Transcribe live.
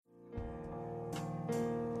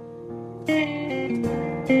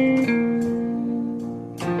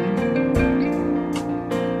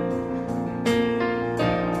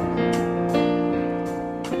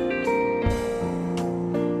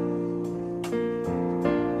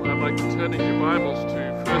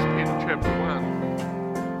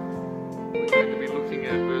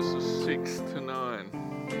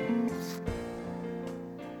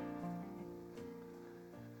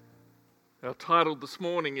Our title this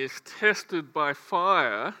morning is Tested by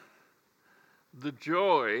Fire, the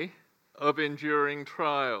Joy of Enduring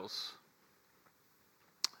Trials.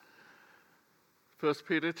 1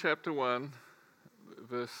 Peter chapter 1,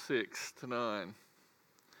 verse 6 to 9.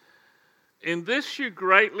 In this you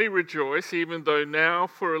greatly rejoice, even though now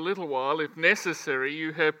for a little while, if necessary,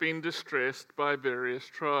 you have been distressed by various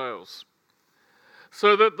trials,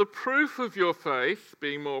 so that the proof of your faith,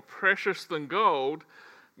 being more precious than gold,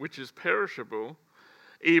 which is perishable,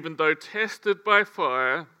 even though tested by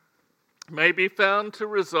fire, may be found to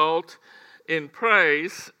result in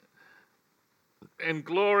praise and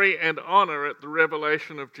glory and honor at the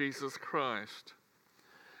revelation of Jesus Christ.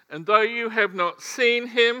 And though you have not seen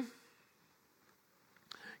him,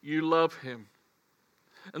 you love him.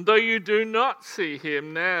 And though you do not see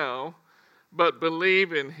him now, but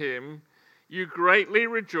believe in him, you greatly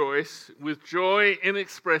rejoice with joy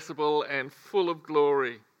inexpressible and full of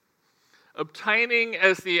glory, obtaining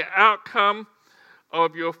as the outcome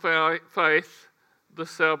of your faith the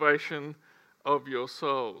salvation of your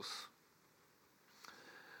souls.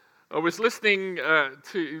 I was listening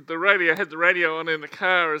to the radio. I had the radio on in the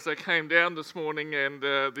car as I came down this morning, and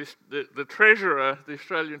the treasurer, the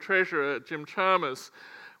Australian treasurer, Jim Chalmers,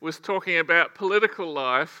 was talking about political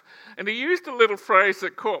life, and he used a little phrase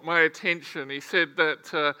that caught my attention. He said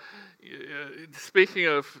that, speaking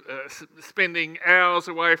of spending hours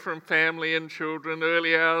away from family and children,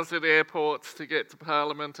 early hours at airports to get to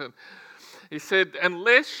Parliament, and he said,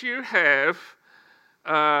 unless you have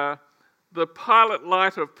the pilot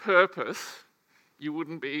light of purpose, you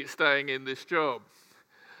wouldn't be staying in this job.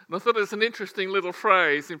 And I thought it was an interesting little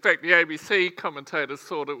phrase. In fact, the ABC commentators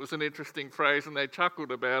thought it was an interesting phrase and they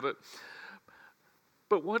chuckled about it.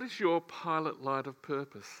 But what is your pilot light of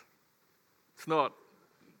purpose? It's not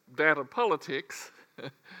that of politics,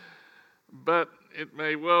 but it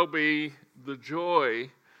may well be the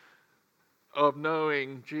joy of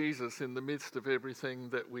knowing Jesus in the midst of everything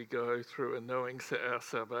that we go through and knowing our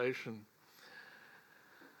salvation.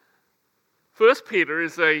 1 Peter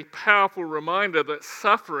is a powerful reminder that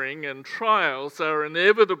suffering and trials are an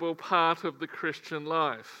inevitable part of the Christian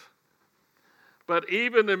life. But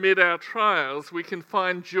even amid our trials, we can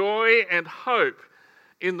find joy and hope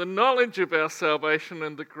in the knowledge of our salvation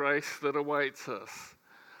and the grace that awaits us.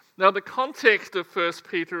 Now, the context of 1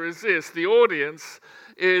 Peter is this. The audience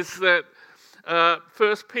is that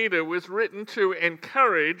 1 Peter was written to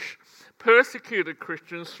encourage persecuted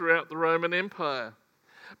Christians throughout the Roman Empire.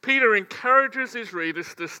 Peter encourages his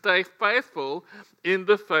readers to stay faithful in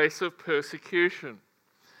the face of persecution.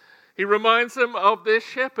 He reminds them of their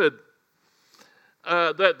shepherd,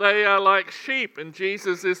 that they are like sheep and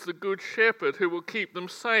Jesus is the good shepherd who will keep them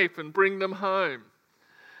safe and bring them home.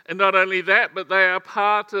 And not only that, but they are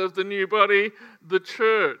part of the new body, the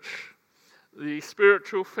church, the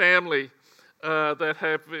spiritual family that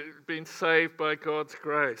have been saved by God's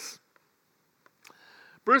grace.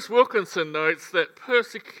 Bruce Wilkinson notes that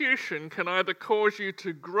persecution can either cause you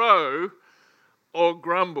to grow or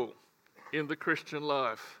grumble in the Christian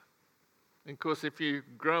life. And of course, if you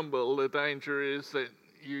grumble, the danger is that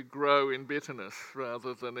you grow in bitterness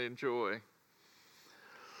rather than in joy.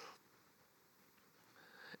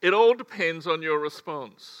 It all depends on your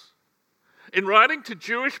response. In writing to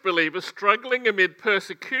Jewish believers struggling amid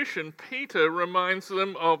persecution, Peter reminds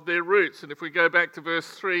them of their roots. And if we go back to verse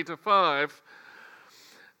 3 to 5,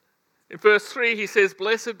 in verse 3 he says,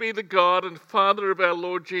 "Blessed be the God and Father of our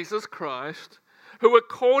Lord Jesus Christ, who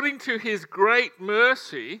according to his great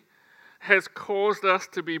mercy has caused us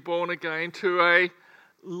to be born again to a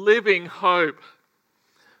living hope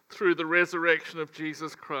through the resurrection of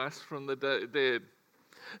Jesus Christ from the dead,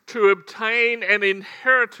 to obtain an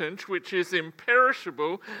inheritance which is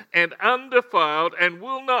imperishable and undefiled and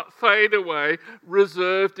will not fade away,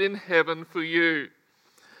 reserved in heaven for you,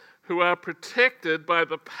 who are protected by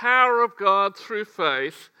the power of God through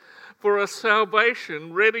faith for a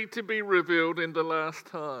salvation ready to be revealed in the last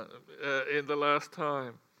time.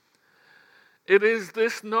 It is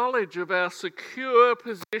this knowledge of our secure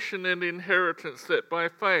position and inheritance that by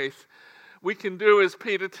faith we can do, as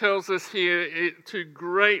Peter tells us here, to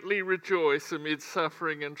greatly rejoice amid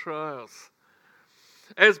suffering and trials.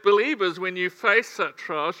 As believers, when you face such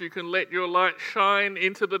trials, you can let your light shine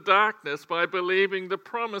into the darkness by believing the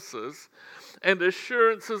promises and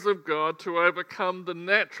assurances of God to overcome the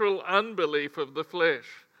natural unbelief of the flesh.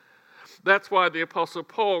 That's why the Apostle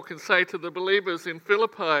Paul can say to the believers in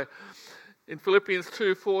Philippi, in Philippians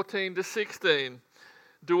 2:14-16,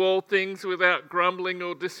 do all things without grumbling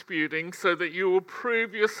or disputing, so that you will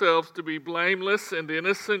prove yourselves to be blameless and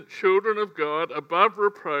innocent children of God, above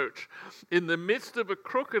reproach, in the midst of a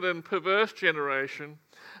crooked and perverse generation,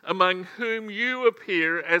 among whom you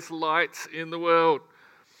appear as lights in the world,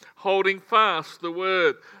 holding fast the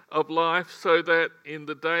word of life, so that in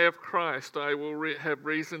the day of Christ I will have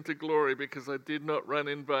reason to glory, because I did not run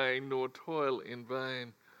in vain nor toil in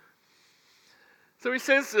vain. So he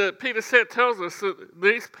says, Peter tells us that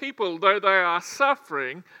these people, though they are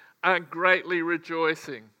suffering, are greatly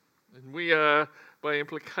rejoicing. And we are, by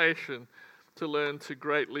implication, to learn to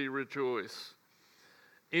greatly rejoice.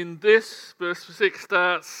 In this, verse 6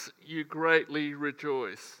 starts, you greatly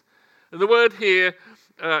rejoice. And the word here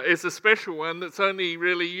is a special one that's only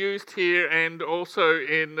really used here and also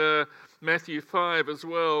in Matthew 5 as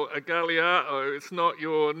well, agaliao. It's not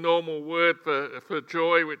your normal word for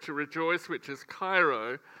joy, which is rejoice, which is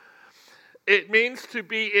kairo. It means to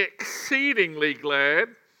be exceedingly glad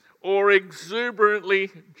or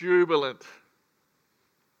exuberantly jubilant.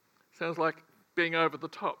 Sounds like being over the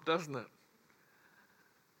top, doesn't it?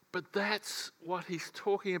 But that's what he's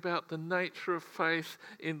talking about, the nature of faith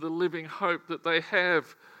in the living hope that they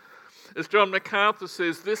have. As John MacArthur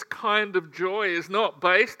says, this kind of joy is not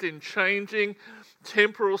based in changing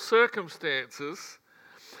temporal circumstances,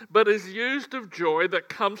 but is used of joy that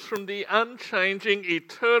comes from the unchanging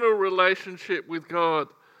eternal relationship with God.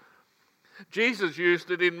 Jesus used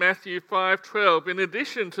it in Matthew 5:12, in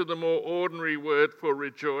addition to the more ordinary word for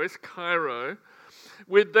rejoice, kairo.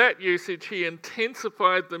 With that usage, he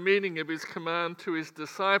intensified the meaning of his command to his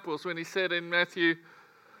disciples when he said in Matthew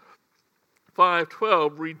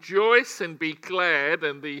 5:12, rejoice and be glad,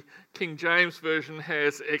 and the King James Version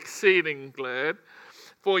has exceeding glad,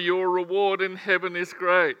 for your reward in heaven is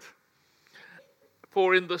great.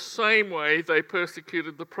 For in the same way they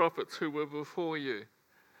persecuted the prophets who were before you.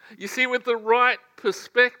 You see, with the right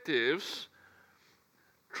perspectives,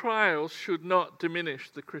 trials should not diminish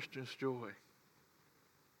the Christian's joy.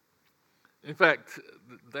 In fact,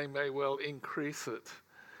 they may well increase it,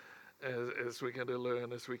 as we're going to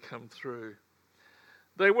learn as we come through.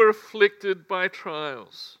 They were afflicted by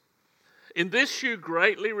trials. In this you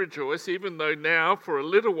greatly rejoice, even though now, for a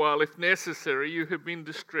little while, if necessary, you have been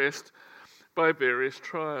distressed by various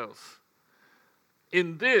trials.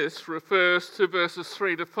 In this refers to verses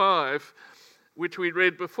 3-5, which we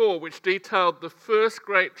read before, which detailed the first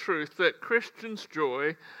great truth that Christians'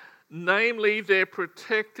 joy, namely their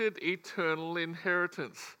protected eternal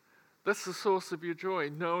inheritance. That's the source of your joy,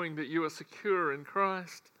 knowing that you are secure in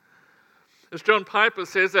Christ. As John Piper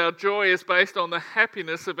says, our joy is based on the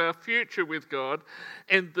happiness of our future with God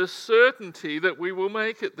and the certainty that we will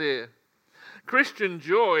make it there. Christian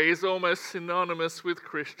joy is almost synonymous with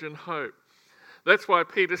Christian hope. That's why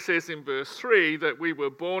Peter says in verse 3 that we were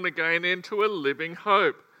born again into a living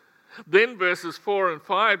hope. Then verses 4 and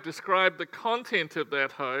 5 describe the content of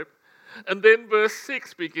that hope. And then verse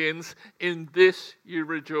 6 begins, in this you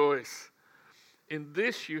rejoice. In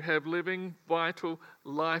this you have living, vital,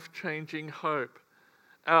 life-changing hope.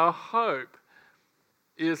 Our hope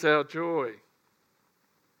is our joy.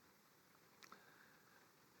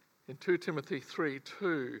 In 2 Timothy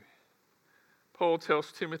 3:2, Paul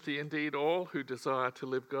tells Timothy, indeed, all who desire to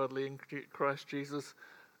live godly in Christ Jesus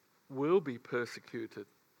will be persecuted.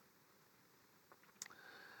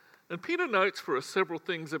 And Peter notes for us several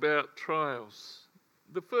things about trials.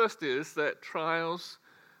 The first is that trials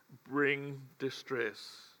bring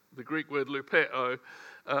distress. The Greek word lupeo,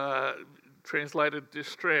 translated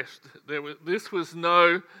distressed. This was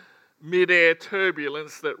no mid-air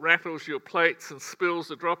turbulence that rattles your plates and spills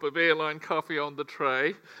a drop of airline coffee on the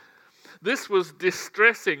tray. This was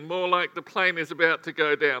distressing, more like the plane is about to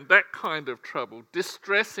go down. That kind of trouble,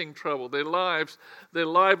 distressing trouble. Their lives, their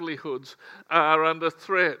livelihoods are under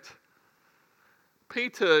threat.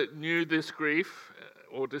 Peter knew this grief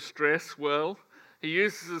or distress well. He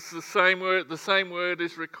uses the same word. The same word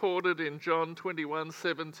is recorded in John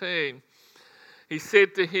 21:17. He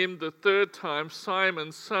said to him the third time,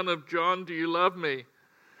 Simon, son of John, do you love me?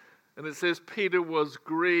 And it says Peter was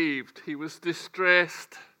grieved. He was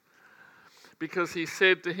distressed because he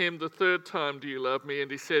said to him the third time, do you love me?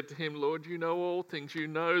 And he said to him, Lord, you know all things. You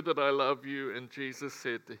know that I love you. And Jesus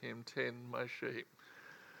said to him, tend my sheep.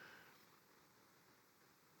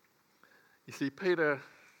 You see, Peter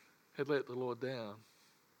had let the Lord down.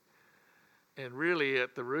 And really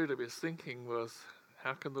at the root of his thinking was,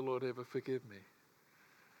 how can the Lord ever forgive me?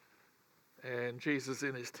 And Jesus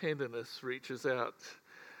in his tenderness reaches out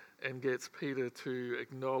and gets Peter to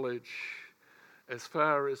acknowledge as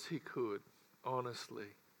far as he could, honestly.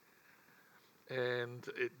 And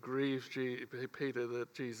it grieves Peter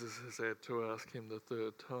that Jesus has had to ask him the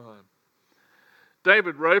third time.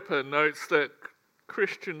 David Roper notes that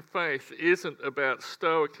Christian faith isn't about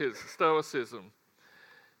stoicism.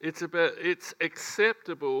 It's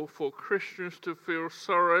acceptable for Christians to feel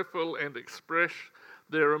sorrowful and express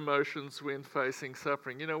their emotions when facing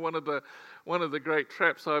suffering. You know, one of the great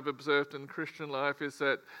traps I've observed in Christian life is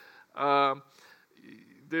that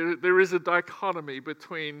there is a dichotomy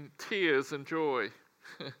between tears and joy.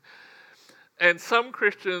 And some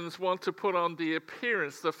Christians want to put on the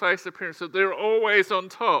face appearance that they're always on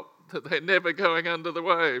top, that they're never going under the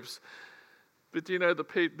waves. But do you know the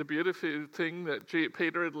beautiful thing that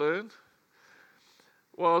Peter had learned?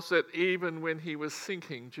 Was that even when he was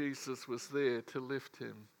sinking, Jesus was there to lift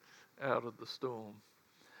him out of the storm.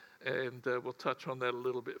 And we'll touch on that a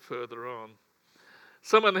little bit further on.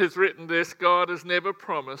 Someone has written this: God has never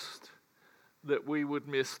promised that we would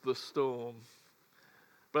miss the storm,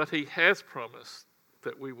 but he has promised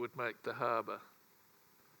that we would make the harbour.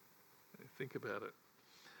 Think about it.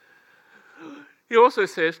 He also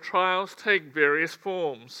says trials take various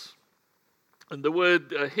forms. And the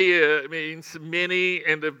word here means many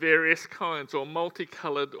and of various kinds, or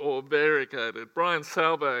multicoloured or variegated. Brian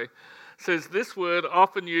Salve says this word,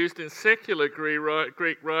 often used in secular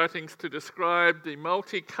Greek writings to describe the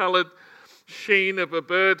multicoloured sheen of a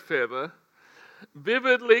bird feather,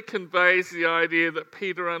 vividly conveys the idea that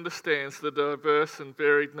Peter understands the diverse and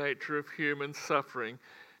varied nature of human suffering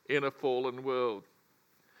in a fallen world.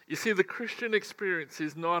 You see, the Christian experience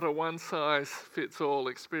is not a one-size-fits-all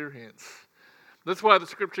experience. That's why the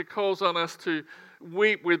scripture calls on us to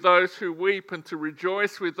weep with those who weep and to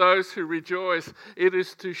rejoice with those who rejoice. It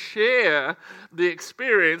is to share the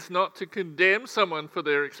experience, not to condemn someone for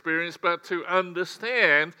their experience, but to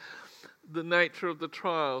understand the nature of the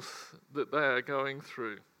trials that they are going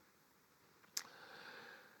through.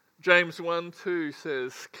 James 1:2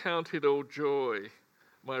 says, "Count it all joy,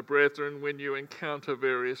 my brethren, when you encounter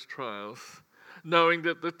various trials, knowing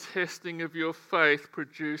that the testing of your faith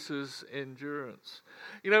produces endurance."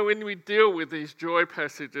 You know, when we deal with these joy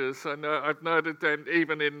passages, I've noted that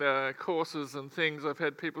even in courses and things, I've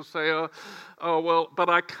had people say, well, but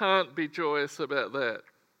I can't be joyous about that.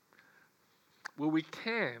 Well, we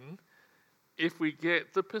can if we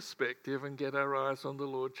get the perspective and get our eyes on the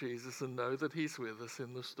Lord Jesus and know that he's with us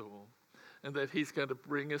in the storm and that he's going to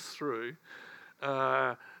bring us through.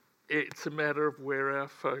 It's a matter of where our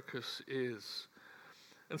focus is.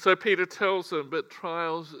 And so Peter tells them, but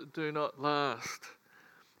trials do not last.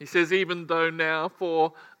 He says, even though now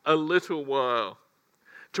for a little while.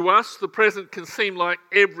 To us, the present can seem like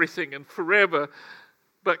everything and forever,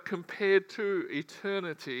 but compared to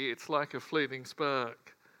eternity, it's like a fleeting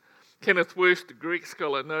spark. Kenneth Woost, the Greek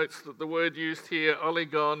scholar, notes that the word used here,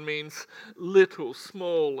 oligon, means little,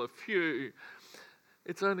 small, a few.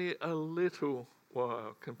 It's only a little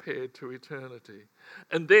while compared to eternity.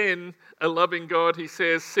 And then a loving God, he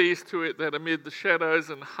says, sees to it that amid the shadows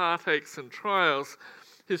and heartaches and trials,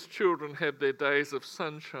 his children have their days of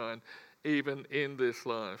sunshine, even in this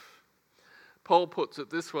life. Paul puts it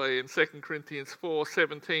this way in 2 Corinthians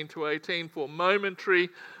 4:17-18, for momentary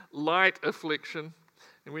light affliction,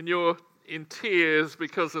 and when you're in tears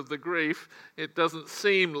because of the grief, it doesn't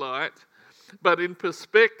seem light. But in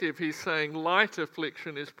perspective, he's saying light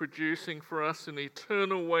affliction is producing for us an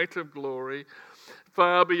eternal weight of glory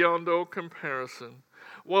far beyond all comparison,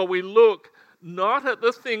 while we look not at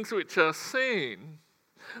the things which are seen,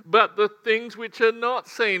 but the things which are not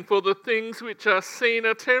seen. For the things which are seen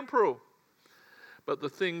are temporal, but the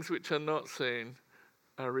things which are not seen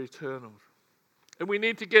are eternal. And we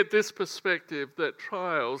need to get this perspective that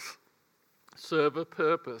trials serve a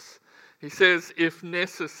purpose. He says, if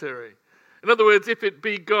necessary. In other words, if it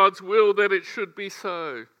be God's will that it should be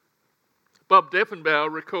so. Bob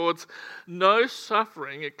Deffinbaugh records, no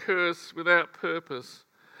suffering occurs without purpose.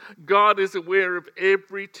 God is aware of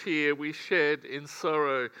every tear we shed in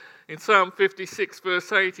sorrow. In Psalm 56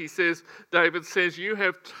 verse 8 David says, you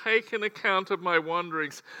have taken account of my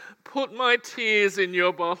wanderings. Put my tears in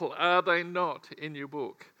your bottle. Are they not in your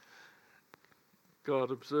book?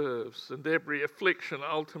 God observes, and every affliction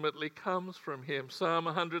ultimately comes from him. Psalm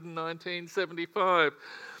 119:75.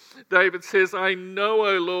 David says, I know,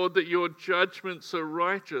 O Lord, that your judgments are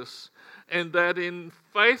righteous, and that in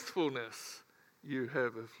faithfulness you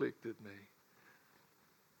have afflicted me.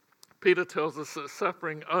 Peter tells us that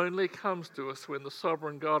suffering only comes to us when the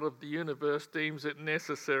sovereign God of the universe deems it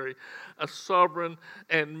necessary. A sovereign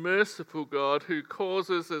and merciful God who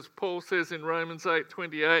causes, as Paul says in Romans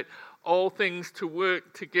 8:28, all things to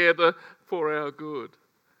work together for our good.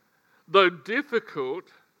 Though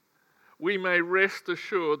difficult, we may rest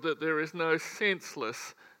assured that there is no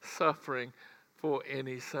senseless suffering for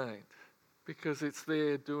any saint, because it's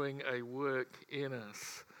there doing a work in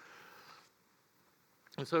us.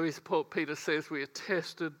 And so Peter says we are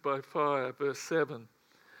tested by fire, verse 7,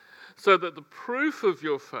 so that the proof of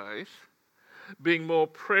your faith, being more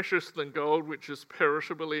precious than gold, which is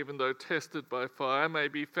perishable even though tested by fire, may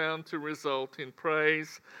be found to result in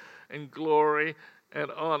praise and glory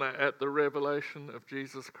and honour at the revelation of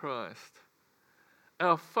Jesus Christ.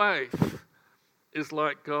 Our faith is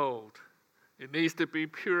like gold. It needs to be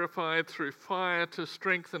purified through fire to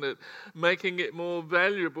strengthen it, making it more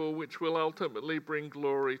valuable, which will ultimately bring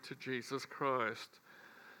glory to Jesus Christ.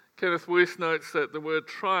 Kenneth Wuest notes that the word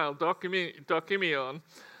trial, dokimion,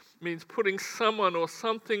 means putting someone or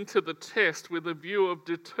something to the test with a view of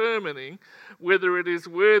determining whether it is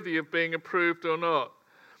worthy of being approved or not.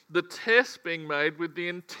 The test being made with the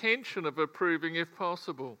intention of approving if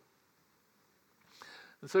possible.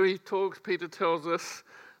 And so Peter tells us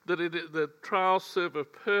that the trials serve a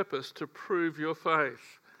purpose to prove your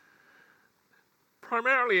faith.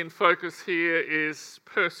 Primarily in focus here is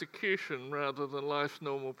persecution rather than life's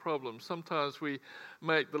normal problems. Sometimes we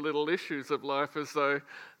make the little issues of life as though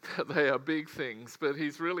they are big things, but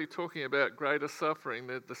he's really talking about greater suffering,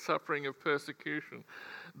 the suffering of persecution,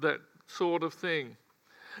 that sort of thing.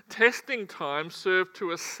 Testing times serve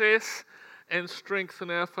to assess and strengthen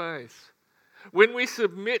our faith. When we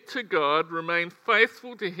submit to God, remain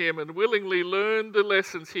faithful to Him, and willingly learn the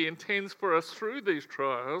lessons He intends for us through these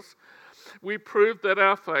trials, we prove that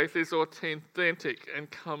our faith is authentic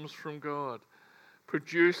and comes from God,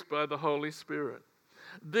 produced by the Holy Spirit.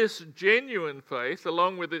 This genuine faith,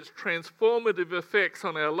 along with its transformative effects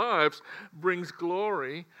on our lives, brings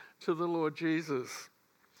glory to the Lord Jesus.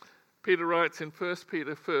 Peter writes in 1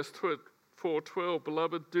 Peter 4:12,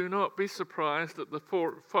 Beloved, do not be surprised at the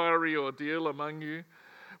fiery ordeal among you,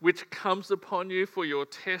 which comes upon you for your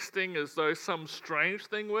testing as though some strange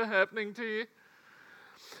thing were happening to you.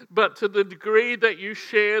 But to the degree that you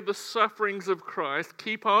share the sufferings of Christ,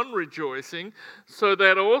 keep on rejoicing, so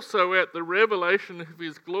that also at the revelation of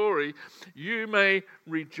His glory, you may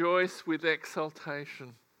rejoice with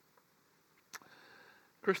exultation.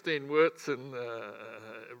 Christine Wurtzen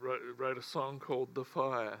wrote a song called The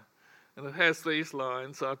Fire. And it has these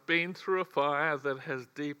lines, I've been through a fire that has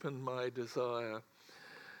deepened my desire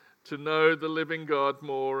to know the living God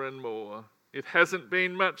more and more. It hasn't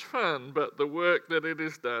been much fun, but the work that it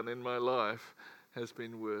has done in my life has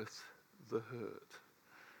been worth the hurt.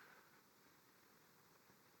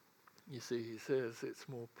 You see, he says it's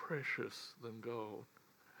more precious than gold.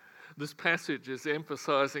 This passage is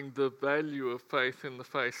emphasizing the value of faith in the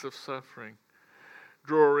face of suffering,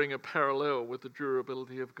 drawing a parallel with the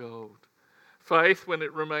durability of gold. Faith, when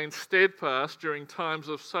it remains steadfast during times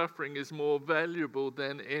of suffering, is more valuable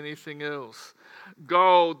than anything else.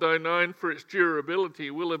 Gold, though known for its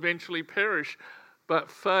durability, will eventually perish, but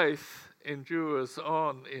faith endures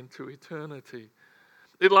on into eternity.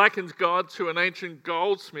 It likens God to an ancient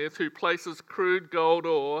goldsmith who places crude gold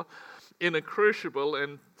ore in a crucible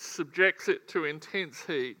and subjects it to intense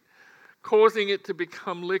heat, causing it to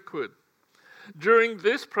become liquid. During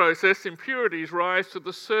this process, impurities rise to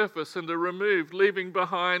the surface and are removed, leaving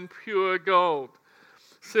behind pure gold.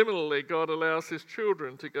 Similarly, God allows His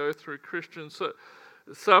children to go through Christian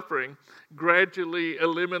suffering, gradually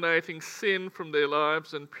eliminating sin from their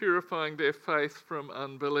lives and purifying their faith from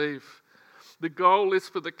unbelief. The goal is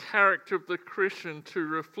for the character of the Christian to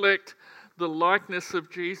reflect the likeness of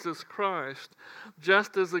Jesus Christ,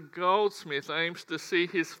 just as a goldsmith aims to see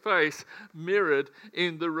his face mirrored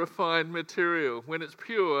in the refined material. When it's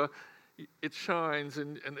pure, it shines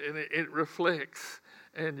and it reflects,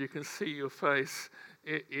 and you can see your face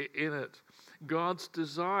in it. God's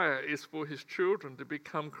desire is for His children to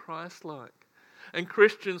become Christ-like. And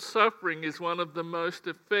Christian suffering is one of the most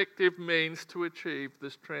effective means to achieve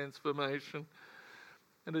this transformation.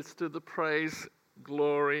 And it's to the praise,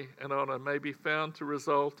 glory, and honour may be found to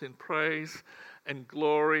result in praise and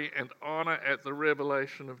glory and honour at the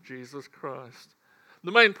revelation of Jesus Christ.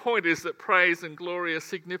 The main point is that praise and glory are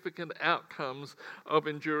significant outcomes of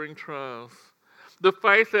enduring trials. The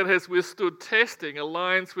faith that has withstood testing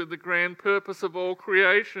aligns with the grand purpose of all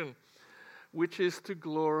creation, which is to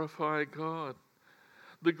glorify God.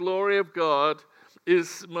 The glory of God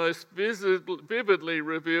is most vividly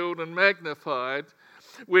revealed and magnified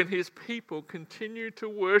when his people continue to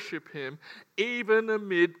worship him even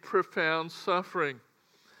amid profound suffering.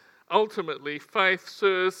 Ultimately, faith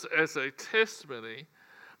serves as a testimony,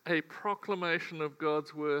 a proclamation of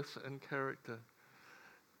God's worth and character.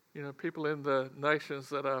 You know, people in the nations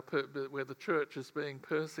that are where the church is being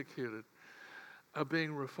persecuted are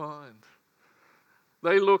being refined.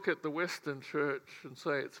 They look at the Western church and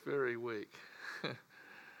say it's very weak.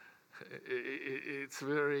 It's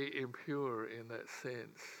very impure in that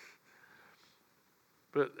sense.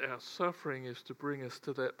 But our suffering is to bring us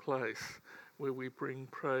to that place where we bring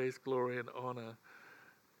praise, glory, and honour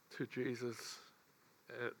to Jesus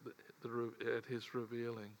at his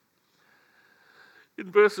revealing.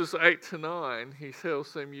 In verses 8 to 9, he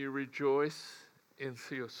tells them, you rejoice in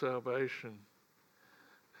your salvation.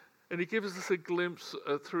 And he gives us a glimpse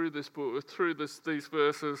through this book, through these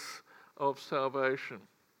verses of salvation.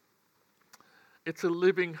 It's a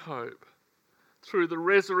living hope. Through the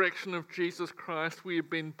resurrection of Jesus Christ, we have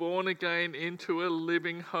been born again into a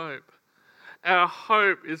living hope. Our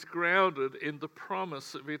hope is grounded in the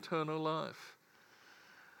promise of eternal life.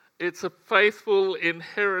 It's a faithful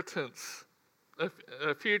inheritance,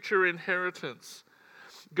 a future inheritance.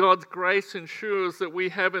 God's grace ensures that we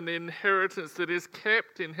have an inheritance that is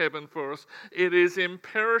kept in heaven for us. It is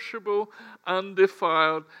imperishable,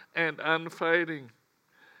 undefiled, and unfading.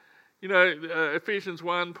 You know, Ephesians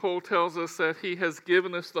 1, Paul tells us that he has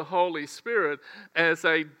given us the Holy Spirit as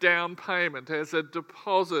a down payment, as a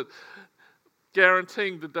deposit,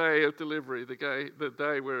 guaranteeing the day of delivery, the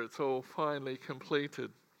day where it's all finally completed.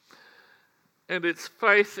 And it's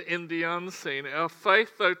faith in the unseen. Our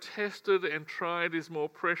faith, though tested and tried, is more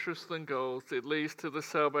precious than gold. It leads to the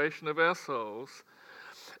salvation of our souls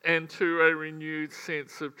and to a renewed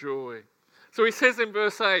sense of joy. So he says in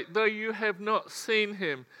verse 8, though you have not seen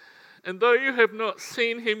him, and though you have not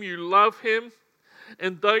seen him, you love him.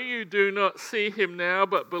 And though you do not see him now,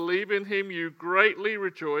 but believe in him, you greatly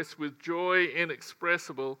rejoice with joy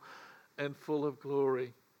inexpressible and full of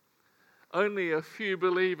glory. Only a few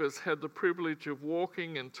believers had the privilege of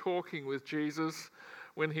walking and talking with Jesus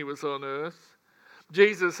when he was on earth.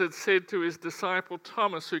 Jesus had said to his disciple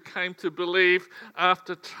Thomas, who came to believe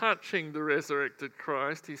after touching the resurrected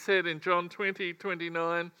Christ, he said in John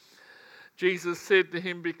 20:29, Jesus said to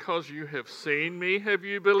him, because you have seen me, have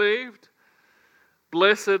you believed?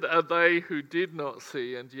 Blessed are they who did not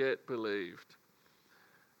see and yet believed.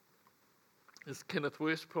 As Kenneth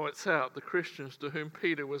Wuest points out, the Christians to whom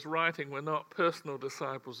Peter was writing were not personal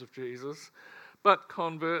disciples of Jesus, but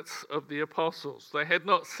converts of the apostles. They had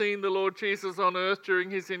not seen the Lord Jesus on earth during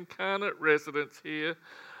his incarnate residence here,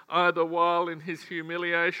 either while in his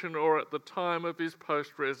humiliation or at the time of his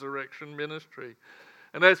post-resurrection ministry.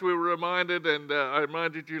 And as we were reminded, and I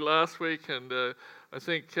reminded you last week, and I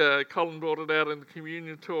think Colin brought it out in the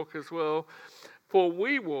communion talk as well, for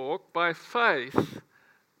we walk by faith,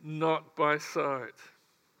 not by sight.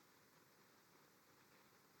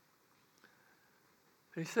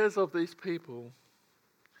 He says of these people,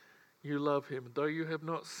 you love him. Though you have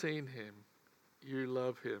not seen him, you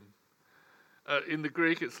love him. In the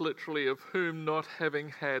Greek, it's literally of whom not having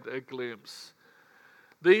had a glimpse.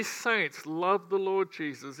 These saints loved the Lord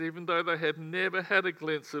Jesus even though they had never had a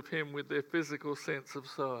glimpse of him with their physical sense of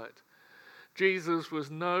sight. Jesus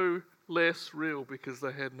was no less real because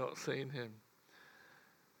they had not seen him.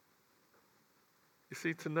 You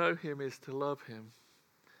see, to know him is to love him.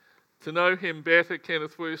 To know him better,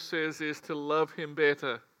 Kenneth Wuest says, is to love him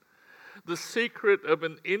better. The secret of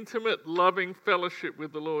an intimate, loving fellowship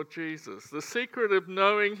with the Lord Jesus, the secret of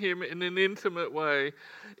knowing him in an intimate way,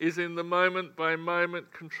 is in the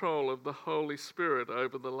moment-by-moment control of the Holy Spirit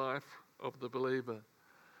over the life of the believer.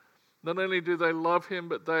 Not only do they love him,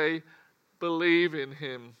 but they believe in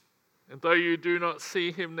him. And though you do not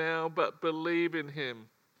see him now, but believe in him.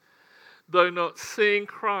 Though not seeing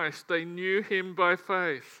Christ, they knew him by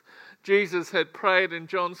faith. Jesus had prayed in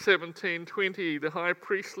John 17:20, the high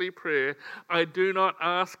priestly prayer, I do not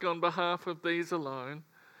ask on behalf of these alone,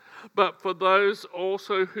 but for those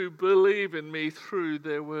also who believe in me through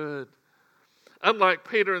their word. Unlike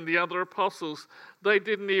Peter and the other apostles, they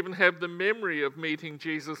didn't even have the memory of meeting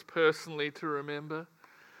Jesus personally to remember.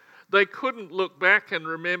 They couldn't look back and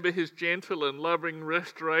remember his gentle and loving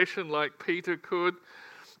restoration like Peter could,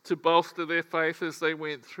 to bolster their faith as they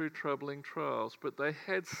went through troubling trials. But they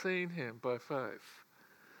had seen him by faith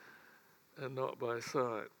and not by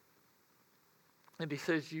sight. And he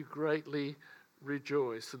says, you greatly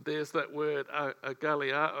rejoice. And there's that word,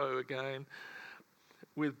 agaliao again,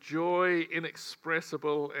 with joy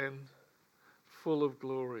inexpressible and full of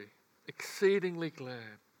glory. Exceedingly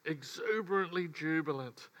glad, exuberantly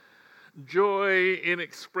jubilant, joy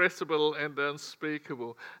inexpressible and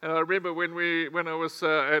unspeakable. And I remember when I was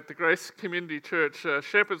at the Grace Community Church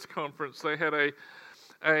Shepherds Conference, they had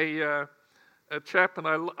a chap, and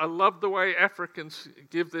I love the way Africans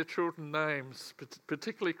give their children names,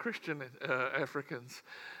 particularly Christian Africans.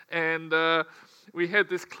 And we had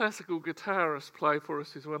this classical guitarist play for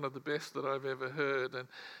us. He's one of the best that I've ever heard, and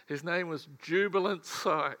his name was Jubilant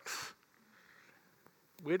Sykes.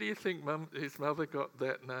 Where do you think his mother got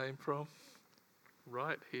that name from?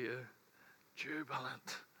 Right here,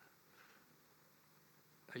 jubilant.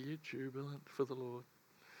 Are you jubilant for the Lord?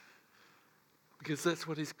 Because that's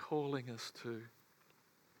what he's calling us to.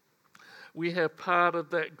 We have part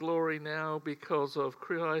of that glory now because of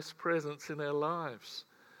Christ's presence in our lives.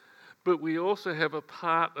 But we also have a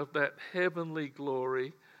part of that heavenly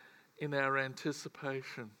glory in our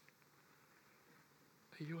anticipation.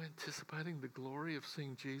 Are you anticipating the glory of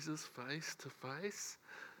seeing Jesus face to face?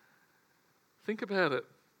 Think about it.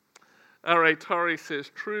 R.A. Torrey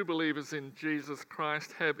says, true believers in Jesus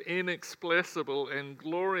Christ have inexpressible and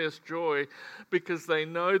glorious joy because they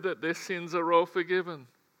know that their sins are all forgiven.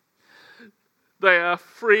 They are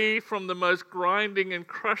free from the most grinding and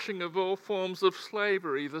crushing of all forms of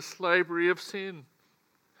slavery, the slavery of sin.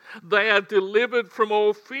 They are delivered from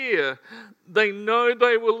all fear. They know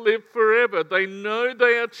they will live forever. They know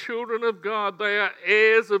they are children of God. They are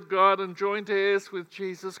heirs of God and joint heirs with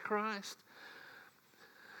Jesus Christ.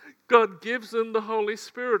 God gives them the Holy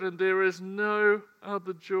Spirit, and there is no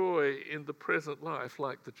other joy in the present life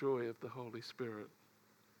like the joy of the Holy Spirit.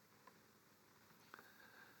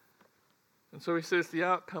 And so he says the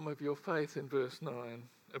outcome of your faith in verse 9.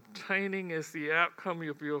 Obtaining as the outcome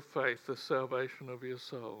of your faith the salvation of your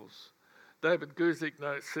souls. David Guzik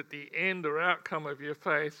notes that the end or outcome of your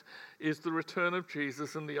faith is the return of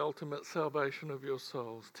Jesus and the ultimate salvation of your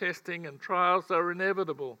souls. Testing and trials are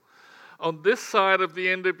inevitable. On this side of the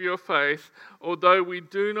end of your faith, although we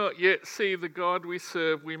do not yet see the God we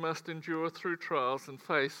serve, we must endure through trials and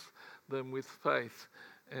face them with faith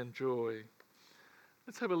and joy.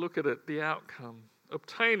 Let's have a look at it, the outcome.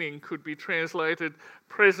 Obtaining could be translated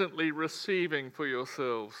presently receiving for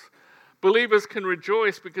yourselves. Believers can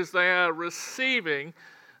rejoice because they are receiving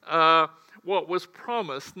what was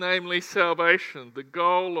promised, namely salvation, the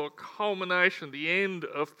goal or culmination, the end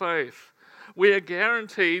of faith. We are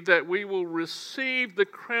guaranteed that we will receive the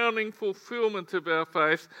crowning fulfillment of our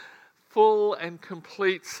faith, full and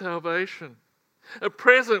complete salvation. At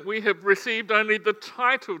present, we have received only the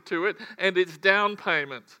title to it and its down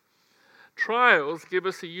payment. Trials give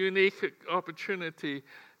us a unique opportunity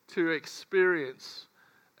to experience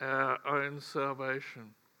our own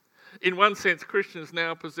salvation. In one sense, Christians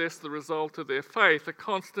now possess the result of their faith, a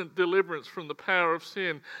constant deliverance from the power of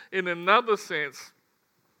sin. In another sense,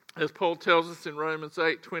 as Paul tells us in Romans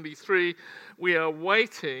 8:23, we are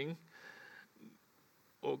waiting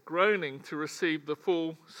or groaning to receive the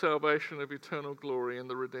full salvation of eternal glory and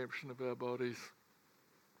the redemption of our bodies.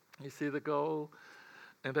 You see the goal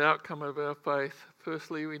and outcome of our faith.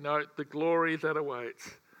 Firstly, we note the glory that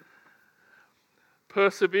awaits.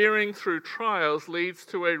 Persevering through trials leads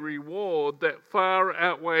to a reward that far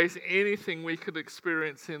outweighs anything we could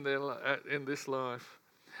experience in this life.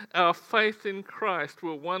 Our faith in Christ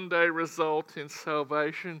will one day result in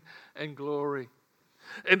salvation and glory.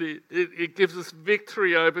 And it gives us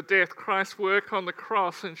victory over death. Christ's work on the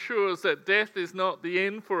cross ensures that death is not the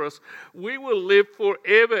end for us. We will live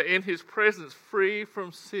forever in his presence, free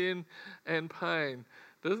from sin and pain.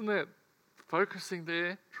 Doesn't that focusing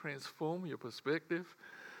there transform your perspective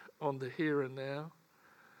on the here and now?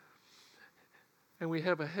 And we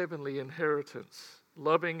have a heavenly inheritance.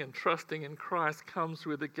 Loving and trusting in Christ comes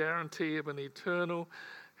with a guarantee of an eternal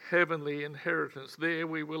heavenly inheritance. There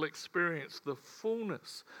we will experience the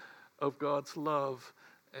fullness of God's love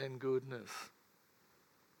and goodness.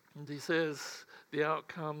 And he says the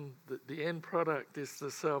outcome, the end product is the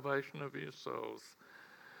salvation of your souls.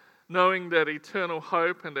 Knowing that eternal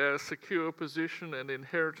hope and our secure position and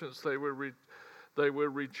inheritance, they were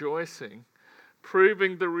rejoicing,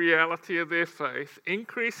 proving the reality of their faith,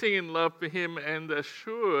 increasing in love for him, and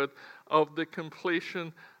assured of the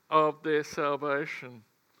completion of their salvation.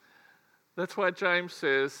 That's why James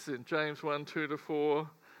says in James 1:2-4,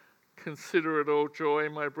 consider it all joy,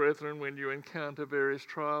 my brethren, when you encounter various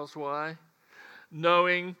trials. Why?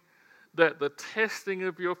 Knowing that the testing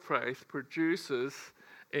of your faith produces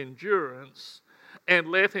endurance, and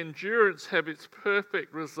let endurance have its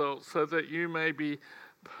perfect result, so that you may be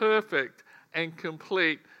perfect and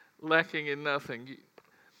complete, lacking in nothing.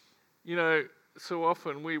 You know, so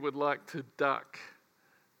often we would like to duck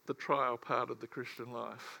the trial part of the Christian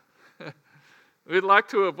life. We'd like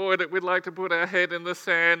to avoid it. We'd like to put our head in the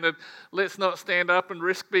sand and let's not stand up and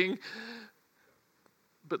risk being.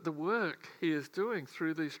 But the work he is doing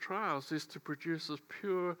through these trials is to produce us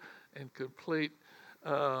pure and complete,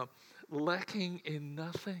 lacking in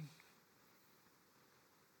nothing.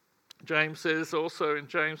 James says also in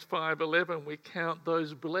James 5:11, we count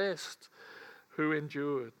those blessed who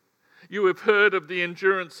endured. You have heard of the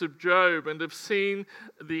endurance of Job and have seen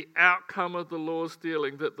the outcome of the Lord's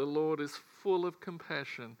dealing, that the Lord is full of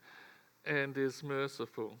compassion and is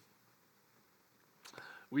merciful.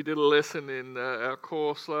 We did a lesson in our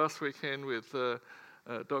course last weekend with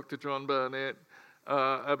Dr. John Barnett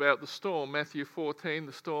about the storm, Matthew 14,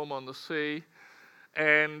 the storm on the sea.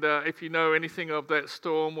 And if you know anything of that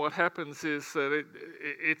storm, what happens is that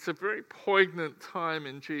it's a very poignant time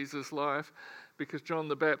in Jesus' life, because John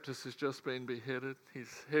the Baptist has just been beheaded.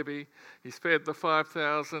 He's heavy. He's fed the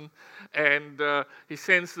 5,000, and he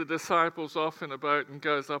sends the disciples off in a boat and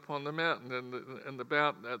goes up on the mountain. And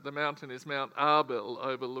the mountain is Mount Arbel,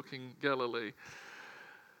 overlooking Galilee.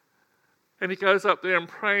 And he goes up there and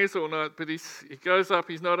prays all night, but he goes up,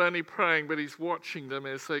 he's not only praying, but he's watching them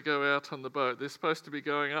as they go out on the boat. They're supposed to be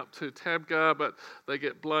going up to Tabgha, but they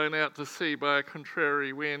get blown out to sea by a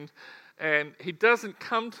contrary wind. And he doesn't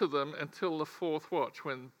come to them until the fourth watch,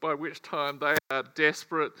 by which time they are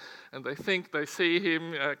desperate and they think they see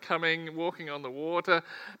him coming, walking on the water,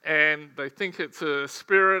 and they think it's a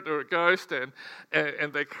spirit or a ghost, and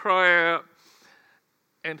they cry out,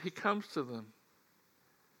 and he comes to them.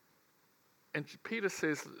 And Peter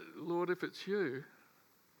says, Lord, if it's you,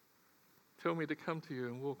 tell me to come to you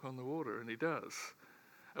and walk on the water. And he does.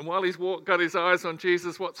 And while he's got his eyes on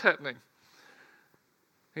Jesus, what's happening?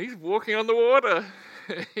 He's walking on the water.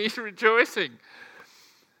 He's rejoicing.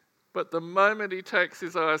 But the moment he takes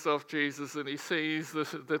his eyes off Jesus and he sees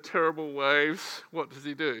the terrible waves, what does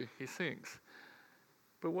he do? He sinks.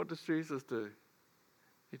 But what does Jesus do?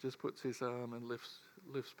 He just puts his arm and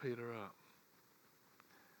lifts Peter up.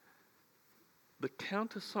 The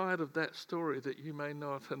counter-side of that story that you may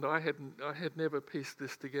not, and I had never pieced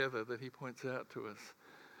this together, that he points out to us.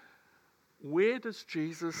 Where does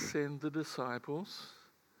Jesus send the disciples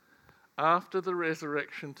after the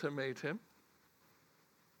resurrection to meet him?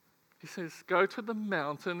 He says, go to the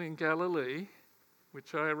mountain in Galilee,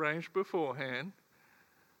 which I arranged beforehand,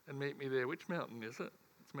 and meet me there. Which mountain is it?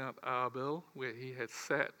 It's Mount Arbel, where he had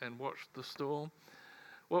sat and watched the storm.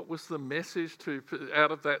 What was the message out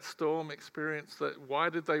of that storm experience? Why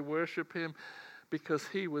did they worship him? Because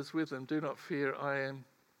he was with them. Do not fear, I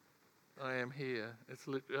am here.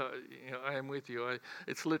 I am with you.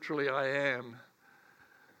 It's literally I am.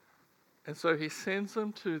 And so he sends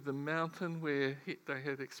them to the mountain where they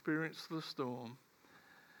had experienced the storm.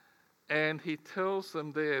 And he tells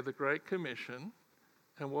them there the Great Commission.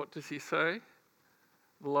 And what does he say?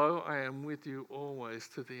 Lo, I am with you always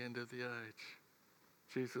to the end of the age.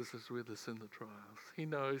 Jesus is with us in the trials. He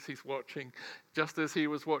knows, he's watching, just as he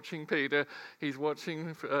was watching Peter, he's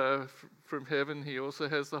watching from heaven. He also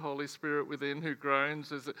has the Holy Spirit within, who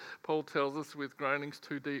groans, as Paul tells us, with groanings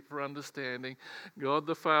too deep for understanding. God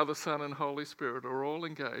the Father, Son, and Holy Spirit are all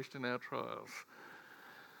engaged in our trials.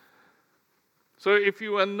 So if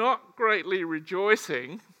you are not greatly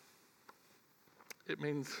rejoicing, it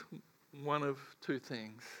means one of two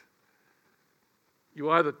things. You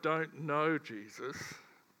either don't know Jesus,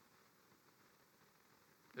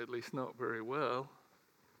 at least not very well,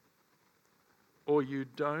 or you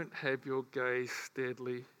don't have your gaze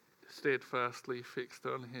steadfastly fixed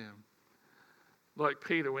on him. Like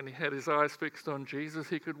Peter, when he had his eyes fixed on Jesus,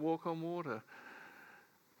 he could walk on water.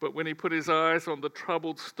 But when he put his eyes on the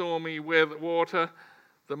troubled, stormy water,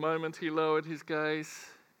 the moment he lowered his gaze,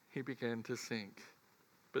 he began to sink.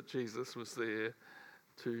 But Jesus was there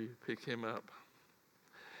to pick him up.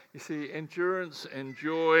 You see, endurance and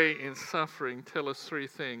joy in suffering tell us three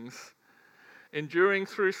things. Enduring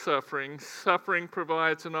through suffering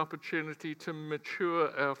provides an opportunity to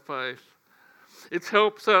mature our faith. It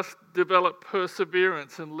helps us develop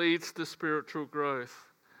perseverance and leads to spiritual growth.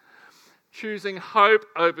 Choosing hope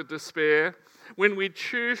over despair, when we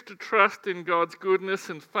choose to trust in God's goodness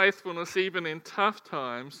and faithfulness even in tough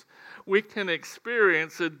times, we can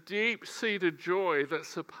experience a deep-seated joy that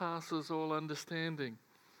surpasses all understanding,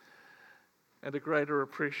 and a greater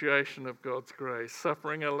appreciation of God's grace.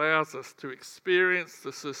 Suffering allows us to experience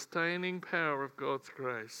the sustaining power of God's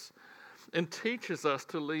grace and teaches us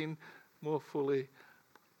to lean more fully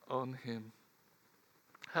on him.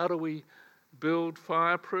 How do we build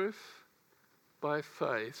Fireproof? By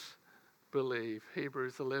faith, believe.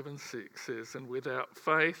 Hebrews 11:6 says, and without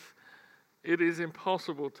faith, It is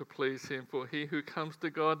impossible to please him, for he who comes to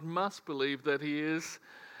God must believe that he is,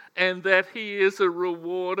 and that he is a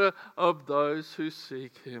rewarder of those who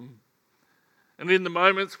seek him. And in the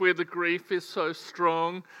moments where the grief is so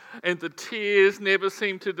strong and the tears never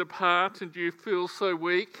seem to depart and you feel so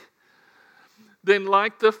weak, then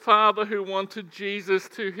like the father who wanted Jesus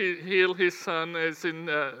to heal his son, as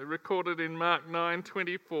recorded in Mark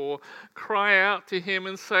 9:24, cry out to him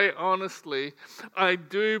and say honestly, I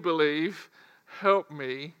do believe, help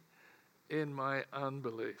me in my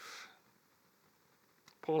unbelief.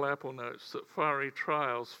 Paul Apple notes that fiery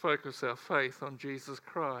trials focus our faith on Jesus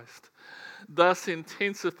Christ, thus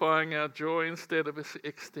intensifying our joy instead of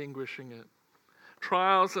extinguishing it.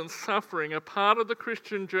 Trials and suffering are part of the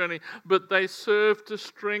Christian journey, but they serve to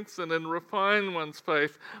strengthen and refine one's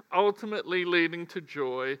faith, ultimately leading to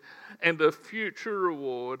joy and a future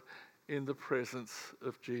reward in the presence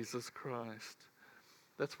of Jesus Christ.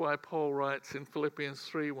 That's why Paul writes in Philippians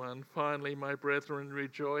 3:1, finally, my brethren,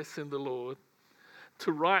 rejoice in the Lord.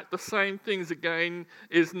 To write the same things again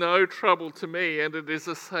is no trouble to me, and it is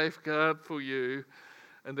a safeguard for you.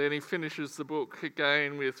 And then he finishes the book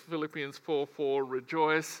again with Philippians 4:4,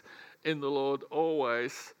 rejoice in the Lord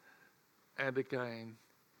always, and again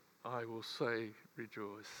I will say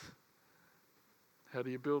rejoice. How do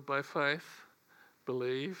you build by faith?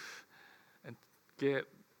 Believe, and get,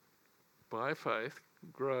 by faith,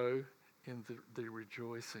 grow in the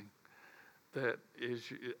rejoicing that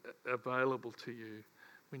is available to you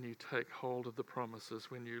when you take hold of the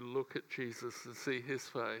promises, when you look at Jesus and see his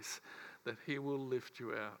face, that he will lift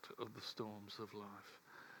you out of the storms of life.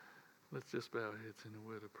 Let's just bow our heads in a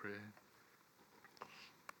word of prayer.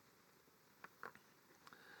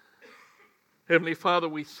 Heavenly Father,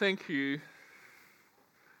 we thank you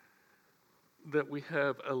that we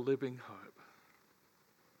have a living hope.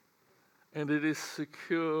 And it is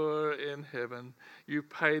secure in heaven. You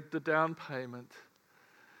paid the down payment.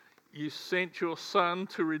 You sent your Son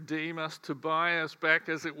to redeem us, to buy us back,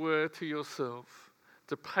 as it were, to yourself,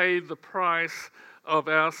 to pay the price of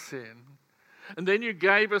our sin. And then you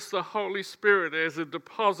gave us the Holy Spirit as a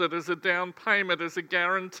deposit, as a down payment, as a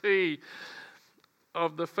guarantee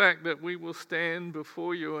of the fact that we will stand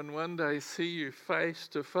before you and one day see you face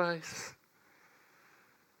to face.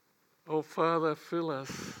 Oh, Father, fill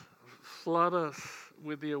us, flood us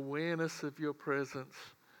with the awareness of your presence.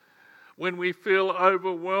 When we feel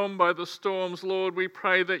overwhelmed by the storms, Lord, we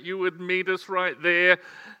pray that you would meet us right there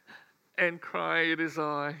and cry, it is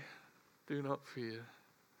I, do not fear.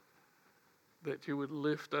 That you would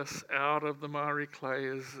lift us out of the miry clay,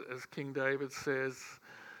 as King David says,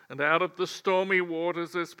 and out of the stormy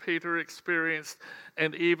waters, as Peter experienced,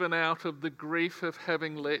 and even out of the grief of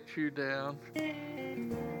having let you down,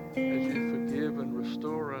 as you forgive and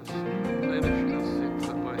restore us and replenish us.